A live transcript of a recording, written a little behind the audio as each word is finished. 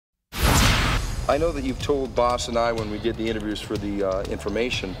I know that you've told Boss and I when we did the interviews for the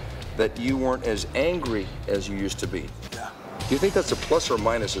information that you weren't as angry as you used to be. Yeah. Do you think that's a plus or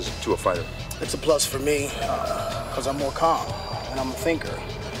minus to a fighter? It's a plus for me because I'm more calm and I'm a thinker.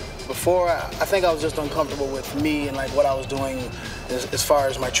 Before, I think I was just uncomfortable with me and like what I was doing as far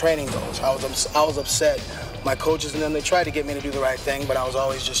as my training goes. I was upset. My coaches and them, they tried to get me to do the right thing, but I was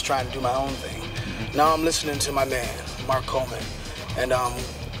always just trying to do my own thing. Now I'm listening to my man, Mark Coleman, and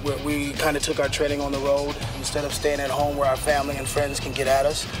we kind of took our training on the road. Instead of staying at home where our family and friends can get at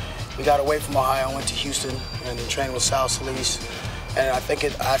us, we got away from Ohio, went to Houston, and trained with Sal Solis. And I think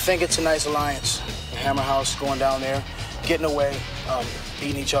it's a nice alliance. Hammer House going down there, getting away,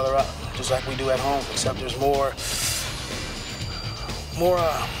 beating each other up, just like we do at home, except there's more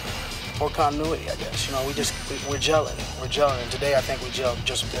continuity, I guess. You know, we're gelling. We're gelling, and today I think we gelled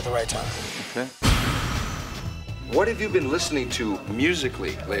just at the right time. Okay. What have you been listening to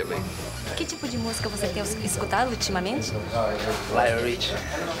musically lately? Que tipo de música você tem escutado ultimamente? Lionel Richie.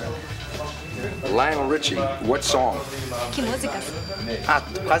 Lionel Richie, what song? Que músicas? Ah,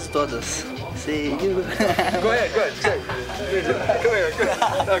 quase todas. See you. Go ahead, say. Come here,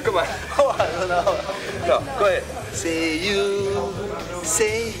 no, come on. No, go ahead. See you,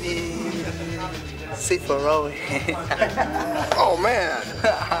 say me, say for always. Oh man,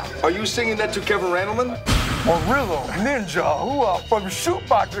 are you singing that to Kevin Randleman? Murilo Ninja Hua from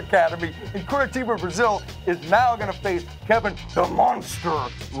Shootbox Academy in Curitiba, Brazil, is now going to face Kevin the Monster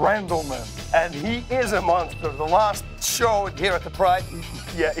Randleman. And he is a monster. The last show here at the Pride,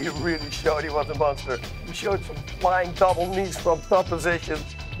 yeah, he really showed he was a monster. He showed some flying double knees from top positions.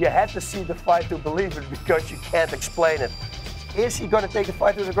 You had to see the fight to believe it because you can't explain it. Is he going to take the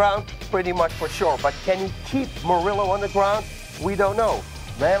fight to the ground? Pretty much for sure. But can he keep Murilo on the ground? We don't know.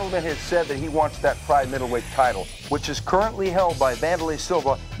 Randleman has said that he wants that Pride middleweight title, which is currently held by Vanderlei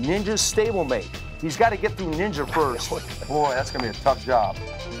Silva, Ninja's stablemate. He's got to get through Ninja first. Boy, that's going to be a tough job.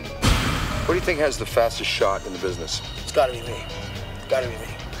 What do you think has the fastest shot in the business? It's got to be me. It's got to be me.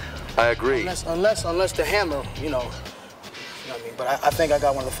 I agree. Unless the hammer, you know what I mean. But I think I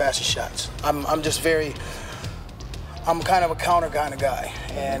got one of the fastest shots. I'm kind of a counter kind of guy,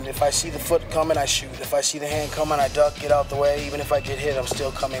 and if I see the foot coming, I shoot. If I see the hand coming, I duck, get out the way. Even if I get hit, I'm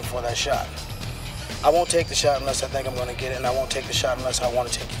still coming for that shot. I won't take the shot unless I think I'm going to get it, and I won't take the shot unless I want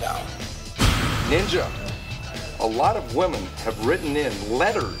to take you down. Ninja, a lot of women have written in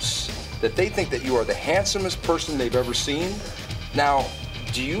letters that they think that you are the handsomest person they've ever seen. Now,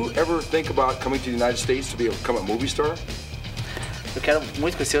 do you ever think about coming to the United States to become a movie star? Eu quero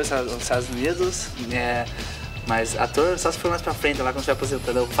muito conhecer os Estados Unidos, mas ator só se for mais pra frente, lá quando estiver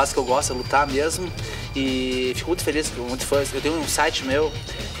aposentado. Eu faço o que eu gosto, é lutar mesmo. E fico muito feliz com muito fãs. Eu tenho um site meu,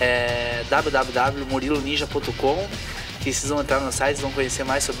 www.muriloninja.com, que vocês vão entrar no site, vão conhecer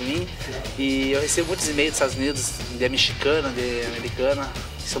mais sobre mim. E eu recebo muitos e-mails dos Estados Unidos, de mexicana, de americana.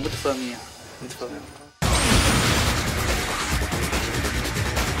 Sou muito fã minha, muito fã mesmo.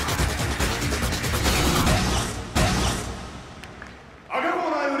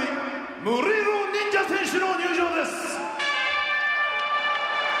 Murilo Ninja選手の入場です.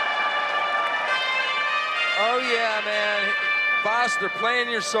 Oh yeah, man. Boss, they're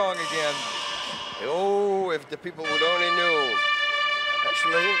playing your song again. Oh, if the people would only knew.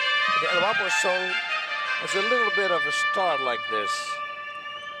 Actually, the El Guapo song was a little bit of a start like this.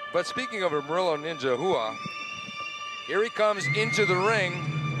 But speaking of Murilo Ninja Hua, here he comes into the ring.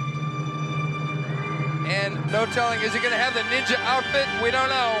 And no telling, is he going to have the ninja outfit? We don't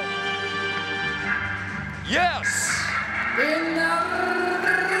know. Yes! In the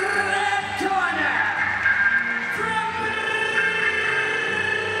red corner, from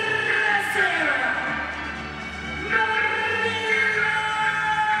Brazil, Murilo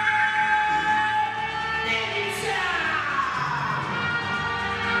Ninja!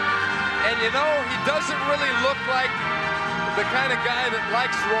 And you know, he doesn't really look like the kind of guy that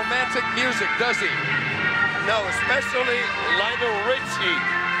likes romantic music, does he? No, especially Lionel Richie.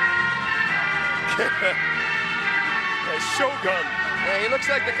 A Shogun. Yeah, he looks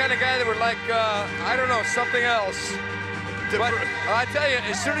like the kind of guy that would like, I don't know, something else. But I tell you,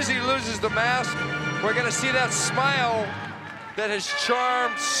 as soon as he loses the mask, we're going to see that smile that has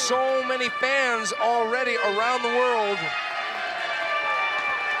charmed so many fans already around the world.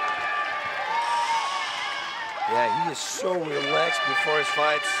 Yeah, he is so relaxed before his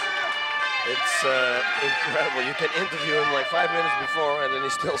fights. It's incredible. You can interview him like 5 minutes before, and then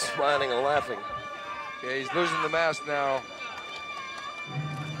he's still smiling and laughing. Yeah, he's losing the mask now.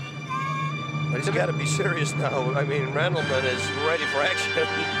 But he's got to be serious now. I mean, Randleman is ready for action.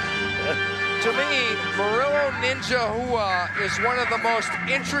 To me, Murilo Ninja Hua is one of the most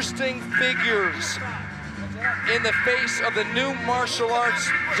interesting figures in the face of the new martial arts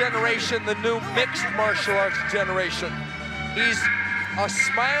generation, the new mixed martial arts generation. He's a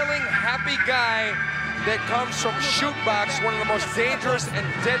smiling, happy guy that comes from Shootbox, one of the most dangerous and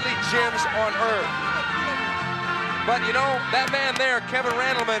deadly gyms on earth. But you know, that man there, Kevin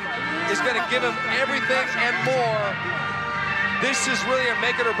Randleman, is gonna give him everything and more. This is really a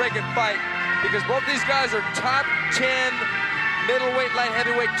make it or break it fight, because both these guys are top 10 middleweight, light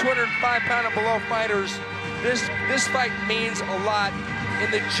heavyweight, 205-pound and below fighters. This fight means a lot in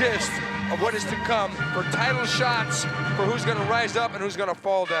the gist of what is to come for title shots, for who's gonna rise up and who's gonna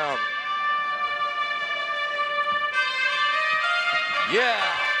fall down. Yeah,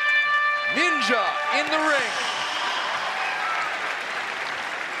 Ninja in the ring.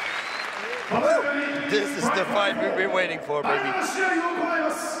 This is the fight we've been waiting for, baby.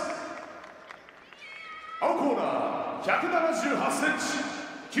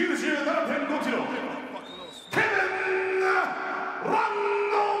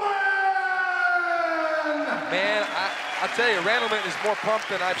 Man, I'll tell you, Randleman is more pumped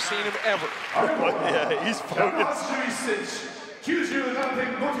than I've seen him ever. Yeah, he's focused.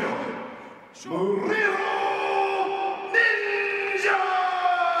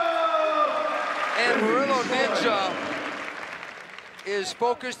 And Murilo Ninja is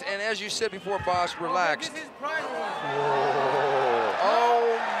focused and, as you said before, boss, relaxed.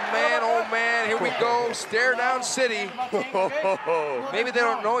 Oh man, here we go, stare down city. Maybe they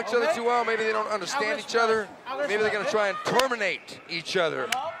don't know each other too well, maybe they don't understand each other. Maybe they're gonna try and terminate each other.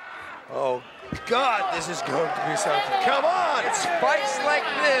 Oh God, this is going to be something. Come on! It's fights like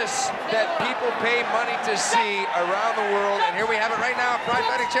this that people pay money to see around the world, and here we have it right now, Pride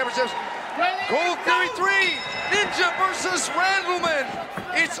Fighting Championships. Gold Theory 3, Ninja versus Randleman.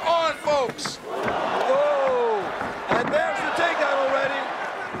 It's on, folks. Whoa! And there's the takedown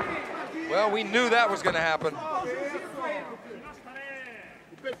already. Well, we knew that was going to happen.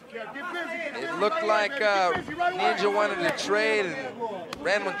 It looked like Ninja wanted to trade, and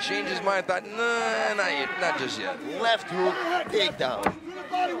Randleman changed his mind. Thought, nah, not just yet. Left hook, takedown.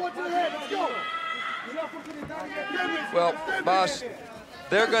 Well, boss,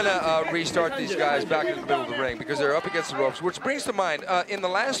 they're going to restart these guys back in the middle of the ring because they're up against the ropes, which brings to mind, in the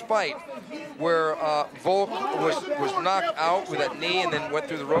last fight where Volk was knocked out with that knee and then went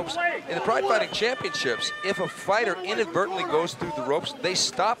through the ropes, in the Pride Fighting Championships, if a fighter inadvertently goes through the ropes, they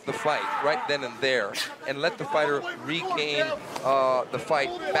stop the fight right then and there and let the fighter regain the fight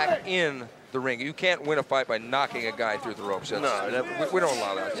back in the ring. You can't win a fight by knocking a guy through the ropes. No, we don't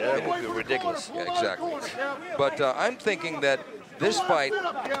allow that. Yeah, that would be ridiculous. Yeah, exactly. But I'm thinking that this fight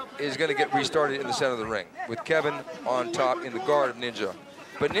is going to get restarted in the center of the ring with Kevin on top in the guard of Ninja.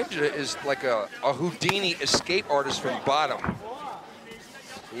 But Ninja is like a Houdini escape artist from bottom.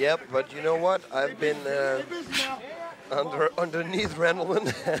 Yep, but you know what? I've been underneath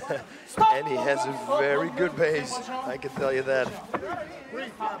Randleman, and he has a very good base. I can tell you that.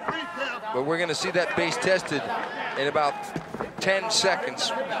 But we're going to see that base tested in about 10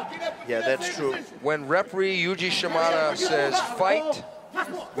 seconds. Yeah, that's true. When referee Yuji Shimada says fight,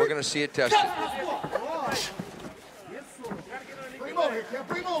 we're going to see it tested.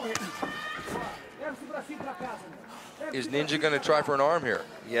 Is Ninja going to try for an arm here?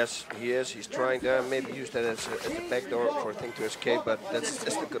 Yes, he is. He's trying to maybe use that as a backdoor for a thing to escape, but that's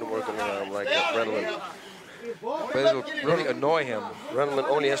not going to work on an arm like Randleman. But it'll really annoy him. Randleman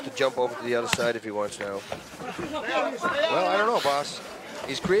only has to jump over to the other side if he wants now. Well, I don't know, boss.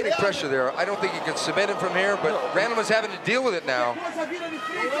 He's creating pressure there. I don't think you can submit him from here, but Randleman's having to deal with it now.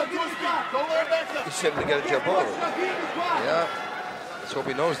 He's simply got to jump over. Yeah, let's hope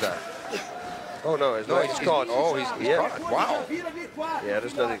he knows that. Oh, no, he's caught. Oh, he's caught. Wow. Yeah,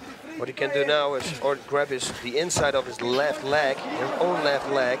 there's nothing. What he can do now is grab the inside of his left leg, his own left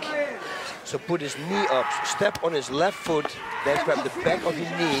leg. So put his knee up, step on his left foot, then grab the back of your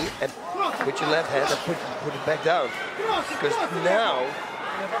knee and with your left hand and put it back down. Because now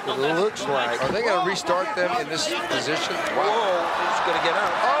it looks like... Are they going to restart them in this position? Wow. Whoa, he's going to get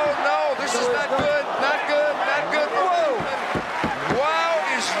out. Oh, no, this is not good. Not good, not good. Whoa. Wow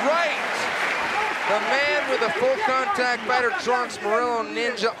is right. The man with the full contact fighter trunks, Murilo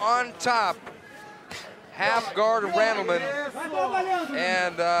Ninja on top. Half guard of Randleman.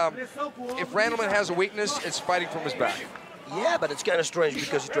 And if Randleman has a weakness, it's fighting from his back. Yeah, but it's kind of strange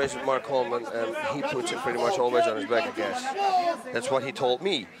because he trains with Mark Coleman and he puts it pretty much always on his back, I guess. That's what he told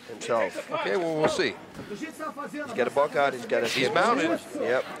me himself. Okay, well, we'll see. He's got to buck out. He's mounted.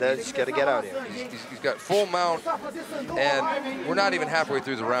 Yep, he's got to get out here. He's got full mount, and we're not even halfway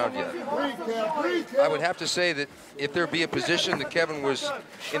through the round yet. I would have to say that if there be a position that Kevin was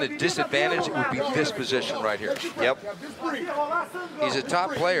in a disadvantage, it would be this position right here. Yep. He's a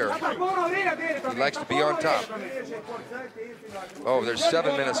top player. He likes to be on top. Oh, there's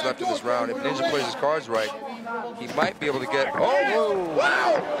 7 minutes left in this round. If Ninja plays his cards right, he might be able to get... Oh,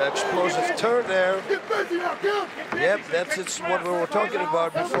 wow! Explosive turn there. Yep, that's what we were talking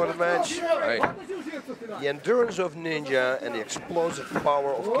about before the match. Right. The endurance of Ninja and the explosive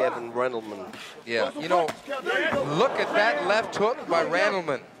power of Kevin Randleman. Yeah, you know, look at that left hook by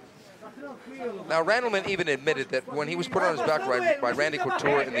Randleman. Now, Randleman even admitted that when he was put on his back by Randy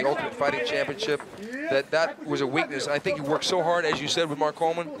Couture in the Ultimate Fighting Championship, that was a weakness. I think he worked so hard, as you said, with Mark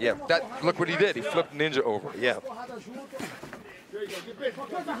Coleman. Yeah. Look what he did. He flipped Ninja over. Yeah.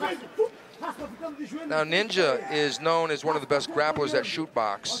 Now, Ninja is known as one of the best grapplers at shoot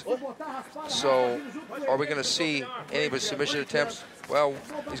box. So, are we going to see any of his submission attempts? Well,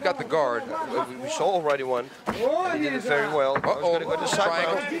 he's got the guard. We saw already one. He did it very well.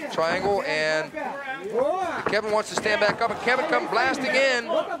 Triangle, and Kevin wants to stand back up, and Kevin comes blasting in.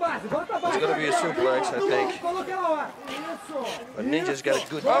 It's going to be a suplex, I think. But Ninja's got a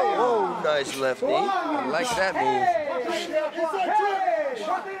good... Oh, nice left knee. I like that move.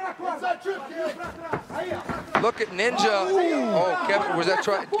 Look at Ninja. Oh,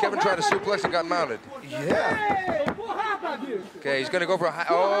 Kevin tried to suplex and got mounted. Yeah. Okay, he's going to go for a high...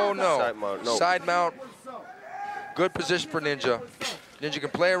 Oh, no. Side mount. No. Side mount. Good position for Ninja. Ninja can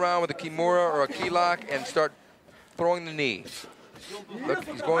play around with a Kimura or a key lock and start throwing the knee. Look,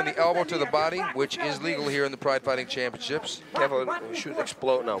 he's going the elbow to the body, which is legal here in the Pride Fighting Championships. Kevin should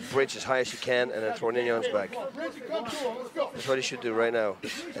explode now. Bridge as high as he can and then throw Ninja on his back. That's what he should do right now.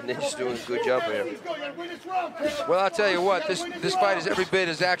 And Ninja's doing a good job here. Well, I'll tell you what, this fight is every bit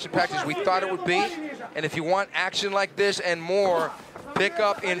as action-packed as we thought it would be. And if you want action like this and more, pick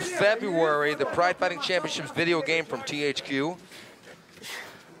up in February the Pride Fighting Championships video game from THQ.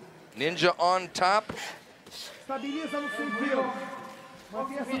 Ninja on top.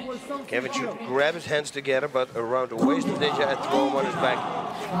 Kevin should grab his hands together, but around the waist of Ninja and throw him on his back.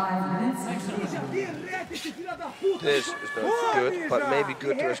 This is not good, but maybe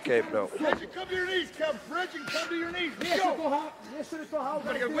good to escape now. Come to your knees, Kev. Bridge and come to your knees. Let's go.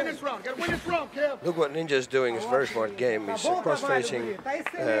 Gotta win this round. Gotta win this round, Kev. Look what Ninja is doing. It's a very smart game. He's cross-facing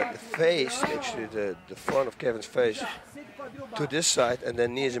the face, actually the front of Kevin's face, to this side, and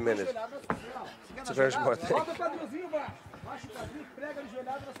then knees him in it. It's a very smart thing.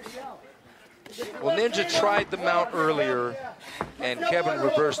 Well, Ninja tried the mount earlier, and Kevin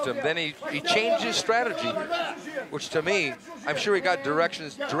reversed him. Then he changed his strategy, which to me, I'm sure he got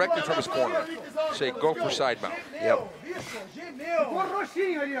directions directly from his corner. Say, go for side mount. Yep. He's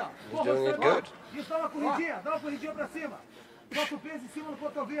doing it good.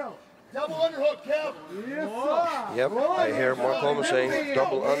 Double underhook, Kev. Yep, I hear Mark Coleman saying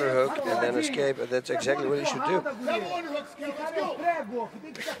double underhook and then escape, and that's exactly what he should do. Double underhooks, Kev. Let's go.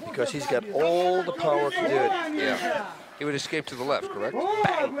 Because he's got all the power to do it. Yeah. He would escape to the left, correct?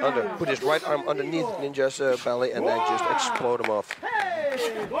 Bang! Under. Put his right arm underneath Ninja's belly and then just explode him off.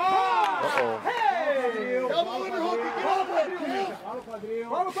 Uh-oh. Double underhook.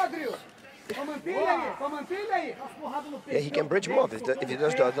 Yeah, he can bridge him off. If he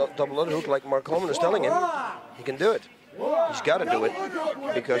does the double underhook like Mark Coleman is telling him, he can do it. He's got to do it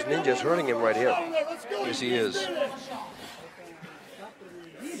because Ninja's hurting him right here. Yes, he is.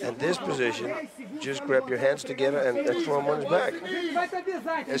 And this position, just grab your hands together and throw him on his back.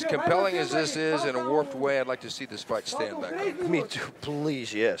 As compelling as this is in a warped way, I'd like to see this fight stand back. Me too,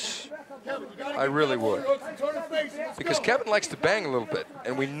 please, yes. I really would. Because Kevin likes to bang a little bit,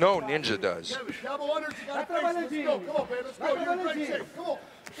 and we know Ninja does. Double unders, you gotta face. Let's go. Come on, man. Let's go. You're in great shape. Come on.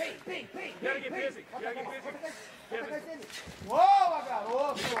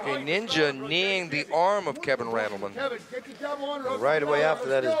 Okay, Ninja kneeing the arm of Kevin Randleman. Right away after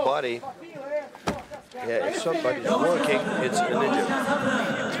that, his body. Yeah, if somebody's working, it's the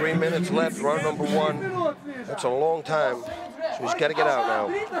Ninja. 3 minutes left, round number 1. That's a long time. So he's got to get out now.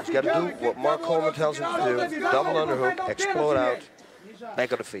 He's got to do what Mark Coleman tells him to do. Double underhook, explode out,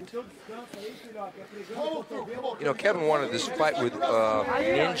 back on the feet. You know, Kevin wanted this fight with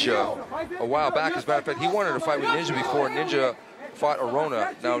Ninja a while back. As a matter of fact, he wanted to fight with Ninja before Ninja fought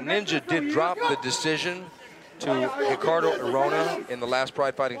Arona. Now, Ninja did drop the decision to Ricardo Arona in the last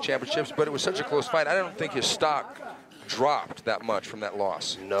Pride Fighting Championships, but it was such a close fight. I don't think his stock dropped that much from that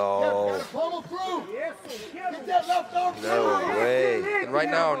loss. No. No way. And right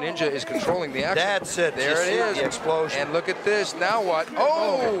now, Ninja is controlling the action. That's it. There it is. The explosion. And look at this. Now what?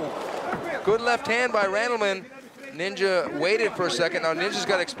 Oh! Good left hand by Randleman. Ninja waited for a second. Now Ninja's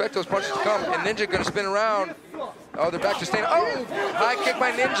got to expect those punches to come. And Ninja going to spin around. Oh, they're back to staying. Oh! High kick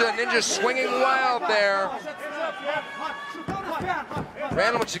by Ninja. Ninja swinging wild there.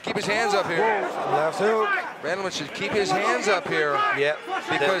 Randleman should keep his hands up here. Left hook. Randleman should keep his hands up here. Yeah.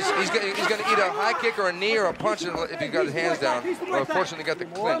 Because he's going to eat a high kick or a knee or a punch if he got his hands down. Well, unfortunately, got the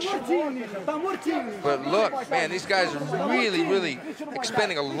clinch. But look, man, these guys are really, really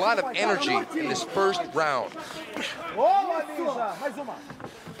expending a lot of energy in this first round.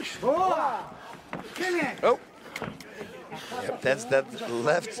 Oh. Yep, that's that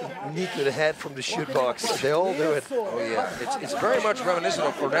left knee to the head from the shoot box. They all do it. Oh, yeah. It's very much reminiscent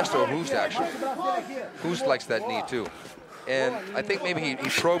of Ernesto Hoost, actually. Hoost likes that knee, too. And I think maybe he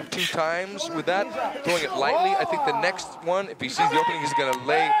probed 2 times with that, throwing it lightly. I think the next one, if he sees the opening, he's going to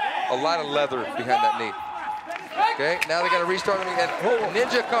lay a lot of leather behind that knee. Okay, now they're going to restart him again.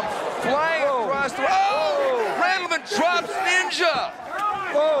 Ninja comes flying across the... Oh! Randleman drops Ninja!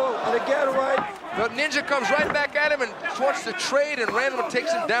 Whoa, and again, right. But Ninja comes right back at him and wants to trade, and Randleman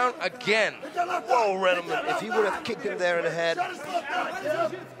takes him down again. Whoa, Randleman, if he would have kicked him there in the head.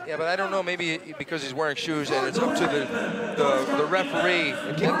 Yeah, but I don't know, maybe because he's wearing shoes and it's up to the referee.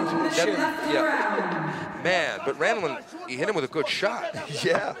 Yeah. Man, but Randleman, he hit him with a good shot.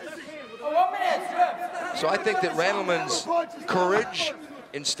 Yeah. So I think that Randleman's courage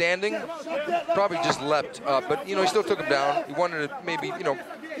in standing probably just leapt up, but you know, he still took him down. He wanted to maybe, you know,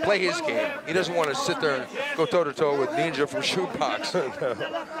 play his game. He doesn't want to sit there and go toe-to-toe with Ninja from shootbox.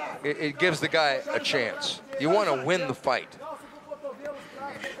 It gives the guy a chance. You want to win the fight.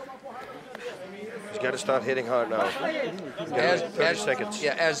 He's got to start hitting hard now. 30 seconds.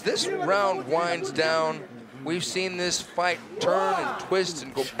 Yeah, as this round winds down, we've seen this fight turn and twist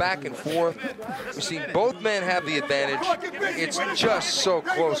and go back and forth. We've seen both men have the advantage. It's just so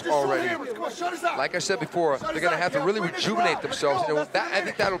close already. Like I said before, they're going to have to really rejuvenate themselves. And I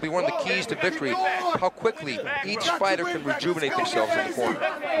think that'll be one of the keys to victory, how quickly each fighter can rejuvenate themselves in the corner.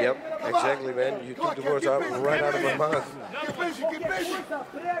 Yep, exactly, man. You took the words right out of my mouth.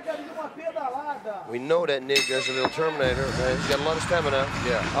 We know that Ninja is a little Terminator. He's got a lot of stamina.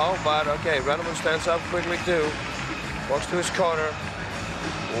 Yeah. Oh, but okay, Randleman stands up quickly too. Walks to his corner.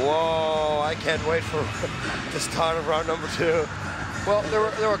 Whoa, I can't wait for the start of round number 2. Well, there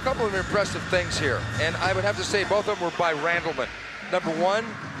were a couple of impressive things here, and I would have to say both of them were by Randleman. Number one,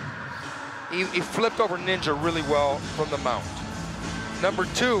 he flipped over Ninja really well from the mount. Number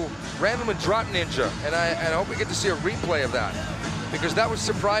two, Randleman dropped Ninja, and I hope we get to see a replay of that, because that was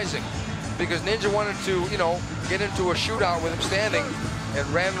surprising, because Ninja wanted to, you know, get into a shootout with him standing, and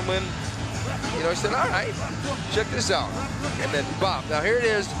Randleman, you know, he said, all right, check this out, and then bop. Now here it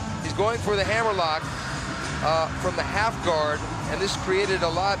is, he's going for the hammerlock from the half guard, and this created a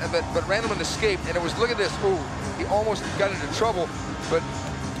lot of it, but Randleman escaped, and it was, look at this, ooh, he almost got into trouble, but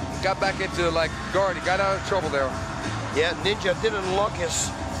got back into, like, guard. He got out of trouble there. Yeah, Ninja didn't lock his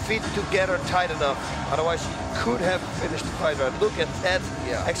feet together tight enough. Otherwise, he could have finished the fight right. Look at that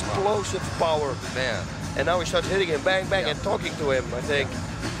explosive power. Man. And now he starts hitting him, bang, bang, and talking to him, I think.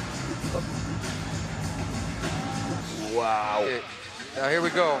 Wow. Okay. Now, here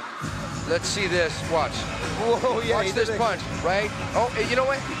we go. Let's see this. Watch. Whoa, yeah. Watch this punch, right? Oh, you know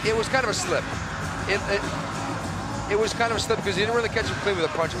what? It was kind of a slip. It was kind of a slip because he didn't really catch him clean with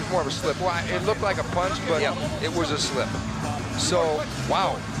a punch. It was more of a slip. Well, it looked like a punch, but it was a slip. So,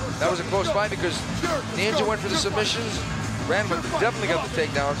 wow. That was a close fight because Ninja went for the submissions. Randleman definitely got the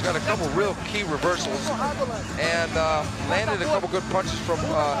takedowns. Got a couple real key reversals. And landed a couple good punches from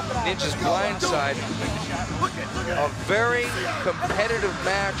Ninja's blind side. A very competitive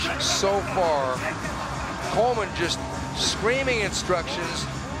match so far. Coleman just screaming instructions,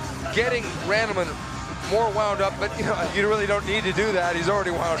 getting Randleman more wound up, but you know, you really don't need to do that. He's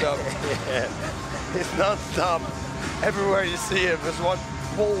already wound up. Yeah. It's non-stop. Everywhere you see him, there's one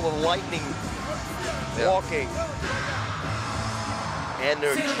bolt of lightning walking.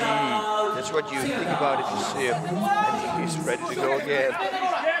 Energy. That's what you think about if you see him. And he's ready to go again.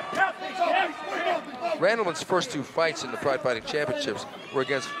 Randleman's first 2 fights in the Pride Fighting Championships were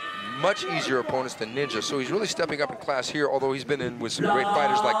against much easier opponents than Ninja, so he's really stepping up in class here, although he's been in with some great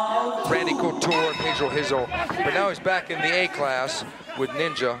fighters like Randy Couture and Pedro Hizzo. But now he's back in the A class with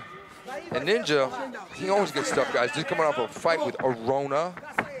Ninja. And Ninja, he always gets stuff, guys. Just coming off a fight with Arona.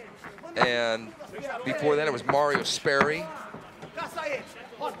 And before that, it was Mario Sperry.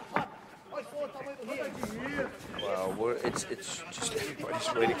 Wow, it's just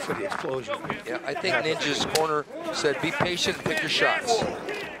everybody's waiting for the explosion. Yeah, I think Ninja's corner said, be patient and pick your shots.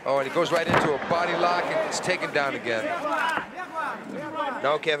 Oh, and he goes right into a body lock and it's taken down again.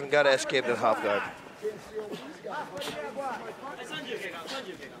 Now Kevin got to escape that half guard.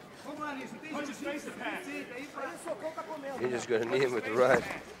 Ninja's going to knee him with the right.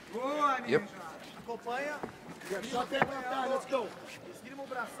 Yep. Shut that left eye, let's go.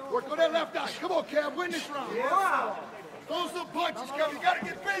 Work on that left eye. Come on, Kev, win this round. Throw some punches, Kev. You gotta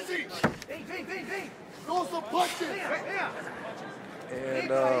get busy. Throw some punches. And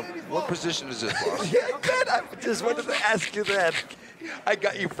what position is this, boss? Yeah, good. I just wanted to ask you that. I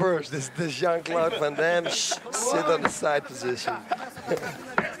got you first. This is Jean-Claude Van Damme. Sit on the side position.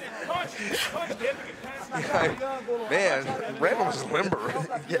 Man, Randleman's limber.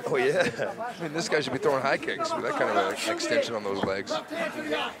 Yeah, oh, yeah. I mean, this guy should be throwing high kicks with that kind of an extension on those legs. And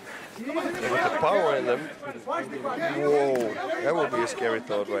with the power in them, whoa, that would be a scary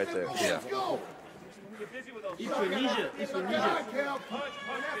thought right there. Yeah.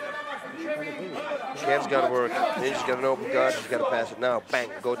 Kev's got to work. Ninja's got an open guard. He's got to pass it now. Bang,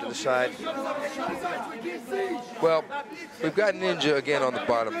 go to the side. Well, we've got Ninja again on the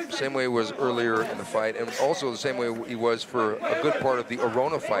bottom, same way he was earlier in the fight, and also the same way he was for a good part of the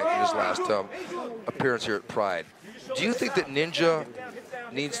Arona fight in his last appearance here at Pride. Do you think that Ninja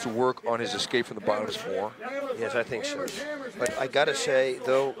needs to work on his escape from the bottoms more? Yes, I think so. But I gotta say,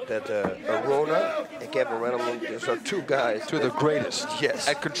 though, that Arona and Kevin Randleman, those are two guys. Two of the greatest, yes,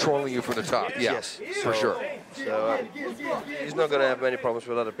 at controlling you from the top. Yeah, yes, for sure. So he's not gonna have many problems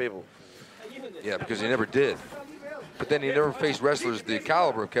with other people. Yeah, because he never did. But then he never faced wrestlers the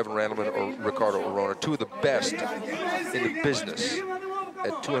caliber of Kevin Randleman or Ricardo Arona, two of the best in the business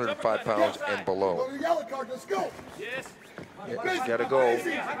at 205 pounds and below. Yeah, he's got to go.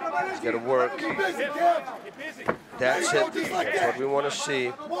 He's got to work. That's it. That's what we want to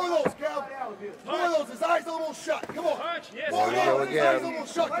see. More of those, Kev. More of those. His eyes a little shut. Come on. There we go again.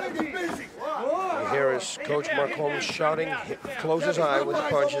 Get busy. You hear his coach Mark Holmes shouting, close his eye with the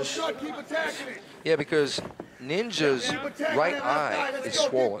punches. Yeah, because Ninja's right eye is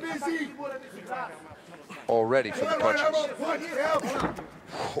swollen already from the punches.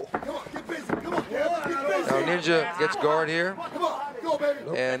 Now Ninja gets guard here,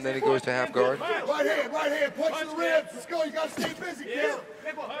 and then he goes to half guard. Right hand, punch in the ribs. Let's go, you gotta stay busy, Kev.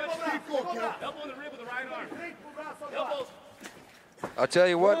 Keep going, Kev. Elbow in the rib with the right arm. Elbows. I'll tell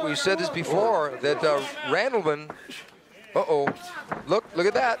you what, we said this before, that Randleman, look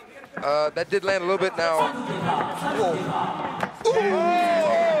at that. That did land a little bit now.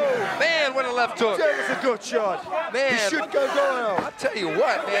 Man, what a left hook. That was a good shot. Man, he should go down. I'll tell you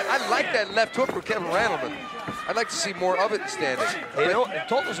what, man, I like that left hook for Kevin Randleman. I'd like to see more of it standing. He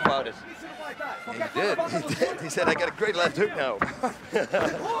told us about it. He did. He did. He said, I got a great left hook now.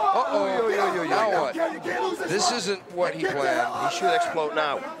 Now what? This isn't what he planned. He should explode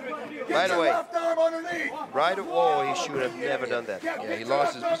now. Right away. Right away. Oh, he should have never done that. Yeah, he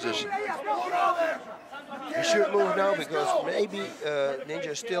lost his position. He should move now because maybe Ninja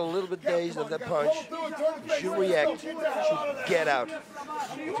is still a little bit dazed of that punch. He should react. He should get out.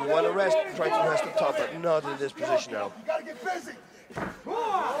 If you want to rest, try to rest on top, but not in this position now.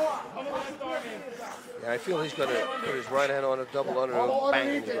 Yeah, I feel he's going to put his right hand on a double underhook.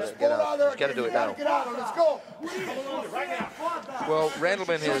 Bang, he's going to get out. He's got to do it now. Well,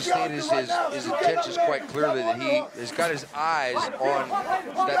 Randleman has stated his intentions quite clearly that he has got his eyes on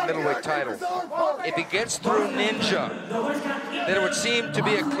that middleweight title. If he gets through Ninja, then it would seem to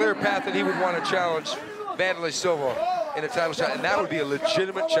be a clear path that he would want to challenge Vanderlei Silva in a title shot, and that would be a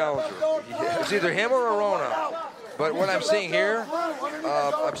legitimate challenger. It's either him or Arona. But what I'm seeing here,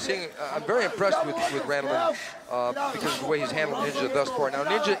 I'm very impressed with Randleman because of the way he's handled Ninja thus far. Now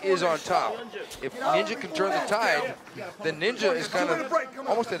Ninja is on top. If Ninja can turn the tide, then Ninja is kind of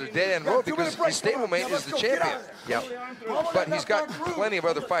almost at a dead end road because his stablemate is the champion. Yeah. But he's got plenty of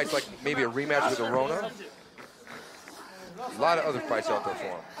other fights, like maybe a rematch with Arona. A lot of other fights out there for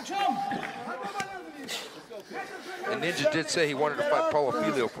him. And Ninja did say he wanted to fight Paulo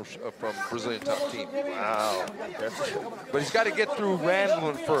Filho from Brazilian Top Team. Wow. But he's got to get through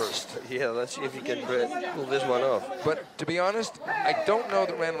Randleman first. Yeah, let's see if he can pull this one off. But to be honest, I don't know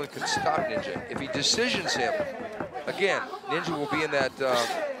that Randleman can stop Ninja. If he decisions him, again, Ninja will be in that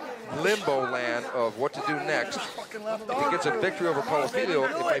limbo land of what to do next. If he gets a victory over Paulo Filho,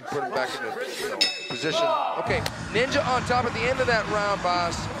 it may put him back in the position. Okay, Ninja on top at the end of that round,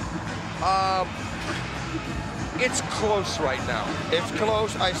 boss. It's close right now. It's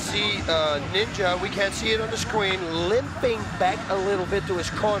close. I see Ninja, we can't see it on the screen, limping back a little bit to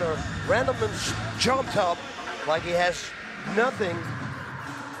his corner. Randleman jumped up, like he has nothing.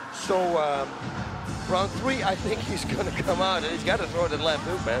 So round 3, I think he's gonna come out and he's got to throw the left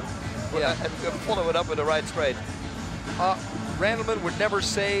hook, man. Yeah. And follow it up with the right straight. Randleman would never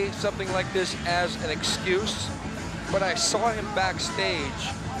say something like this as an excuse, but I saw him backstage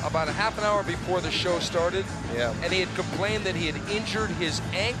about a half an hour before the show started, and he had complained that he had injured his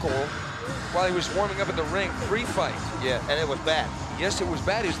ankle while he was warming up in the ring pre-fight. Yeah, and it was bad. Yes, it was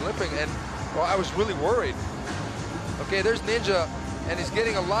bad. He was limping, and well, I was really worried. Okay, there's Ninja, and he's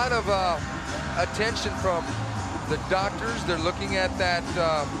getting a lot of attention from the doctors. They're looking at that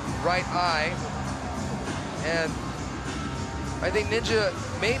right eye, and I think Ninja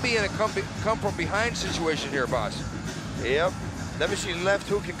may be in a come from behind situation here, boss. Yep. Let me see the left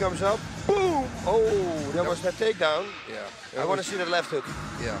hook. He comes up. Boom! Oh, that was that takedown. Yeah. I want to see the left hook.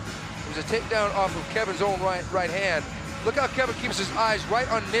 Yeah. It was a takedown off of Kevin's own right hand. Look how Kevin keeps his eyes right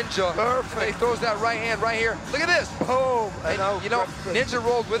on Ninja. Perfect. He throws that right hand right here. Look at this. Boom! And you know, Ninja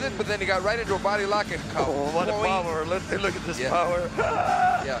rolled with it, but then he got right into a body lock and oh, what a power. Look at this power.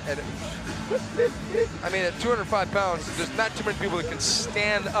 Yeah. And I mean, at 205 pounds, there's not too many people that can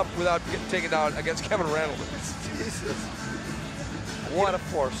stand up without getting taken down against Kevin Randleman. Jesus. What a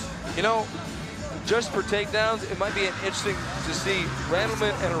force. You know, just for takedowns, it might be interesting to see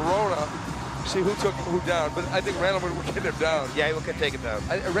Randleman and Arona see who took who down, but I think Randleman will get him down. Yeah, he can take him down.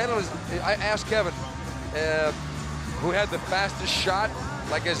 I asked Kevin who had the fastest shot,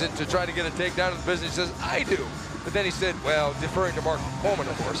 like as in to try to get a takedown in the business. He says, I do. But then he said, well, deferring to Mark Coleman,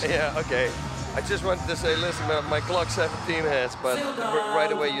 of course. Yeah, okay. I just wanted to say, listen, my Glock 17 has, but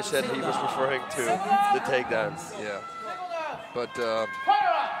right away you said he was referring to the takedowns. Yeah. But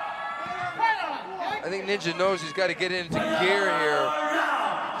I think Ninja knows he's got to get into gear here.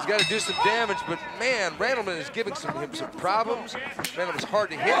 He's got to do some damage, but man, Randleman is giving him some problems. Randleman's hard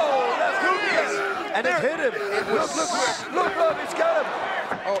to hit. Oh, that's good. And it hit him. Look, he's got him.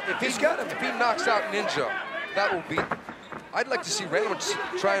 Oh, if he knocks out Ninja, that will be. I'd like to see Randleman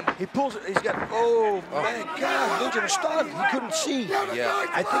try and. He pulls it. He's got. Oh my God! Ninja was stunned. He couldn't see. Yeah.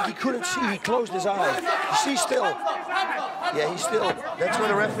 I think he couldn't see. He closed his eyes. He sees still. Yeah, he's still. That's what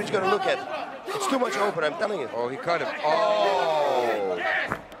the referee's going to look at. It's too much open. I'm telling you. Oh, he cut him. Oh.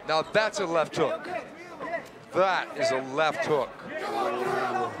 Now that's a left hook. That is a left hook.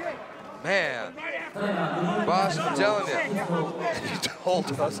 Man. Boss, I'm telling you. He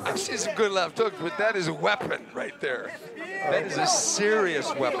told us. I've seen some good left hooks, but that is a weapon right there. That is a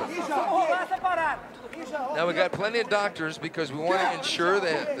serious weapon. Now we got plenty of doctors because we want to ensure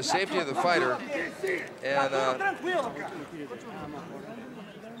the safety of the fighter. And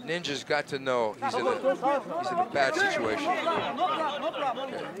Ninja's got to know he's in a bad situation.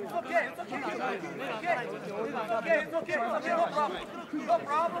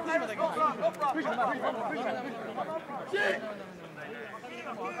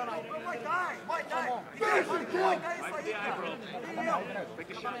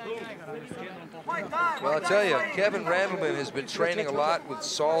 Well, I'll tell you, Kevin Randleman has been training a lot with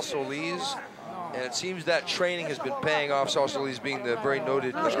Saul Solis, and it seems that training has been paying off. Saul Solis being the very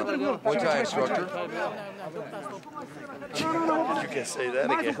noted Muay Thai instructor. You can say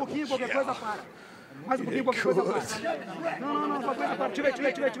that again. I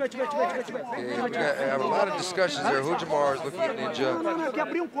have a lot of discussions there. Hujimar is looking at Ninja.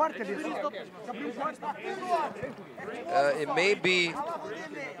 It may be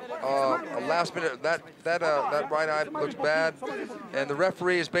a last minute. That right eye looks bad, and the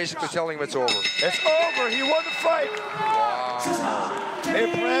referee is basically telling him it's over. It's over. He won the fight. Wow.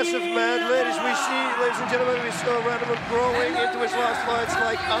 Impressive, man. Ladies and gentlemen, we saw Randleman growing into his last fights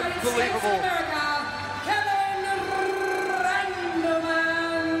like unbelievable.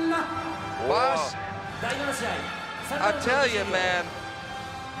 Boss, I tell you, man,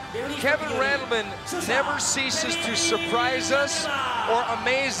 Kevin Randleman never ceases to surprise us or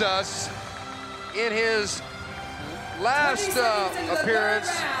amaze us. In his last appearance,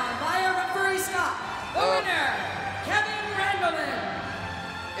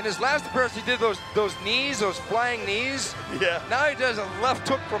 in his last appearance, he did those knees, those flying knees. Yeah. Now he does a left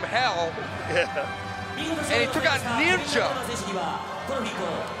hook from hell. Yeah. And he took out Ninja.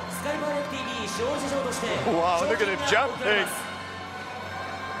 Wow, look at him jumping.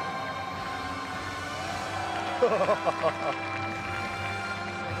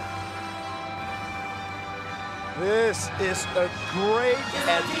 This is a great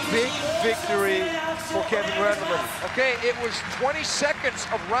and big victory for Kevin Randleman. Okay, it was 20 seconds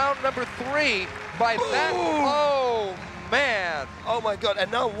of round number 3 by that. Oh, man. Oh, my God.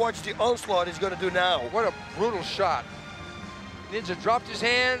 And now watch the onslaught he's going to do now. What a brutal shot. Ninja dropped his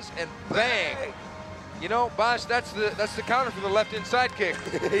hands and bang. You know, Boss, that's the counter for the left inside kick.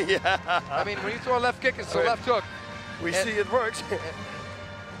 Yeah. I mean, when you throw a left kick, it's a left hook. We see it works.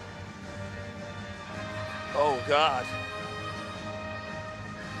 Oh, God.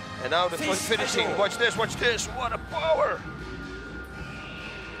 And now the finishing. Watch this, watch this. What a power.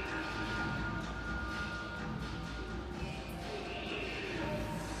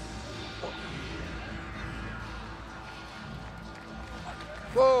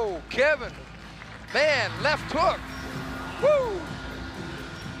 Whoa, Kevin. Man, left hook. Woo!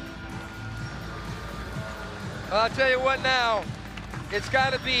 I'll tell you what now. It's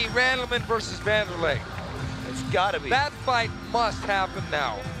got to be Randleman versus Vanderlei. It's got to be. That fight must happen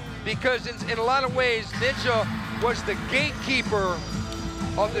now. Because in a lot of ways, Ninja was the gatekeeper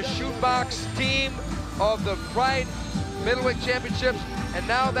of the shootbox team of the Pride Middleweight Championships. And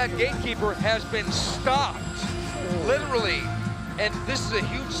now that gatekeeper has been stopped, literally. And this is a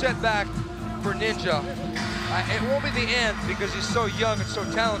huge setback for Ninja. It won't be the end because he's so young and so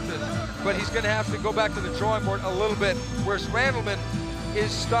talented, but he's going to have to go back to the drawing board a little bit, whereas Randleman,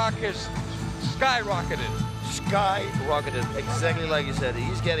 his stock has skyrocketed. Skyrocketed, exactly like you said.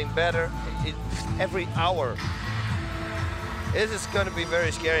 He's getting better every hour. This is going to be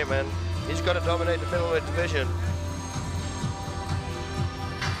very scary, man. He's going to dominate the middleweight division.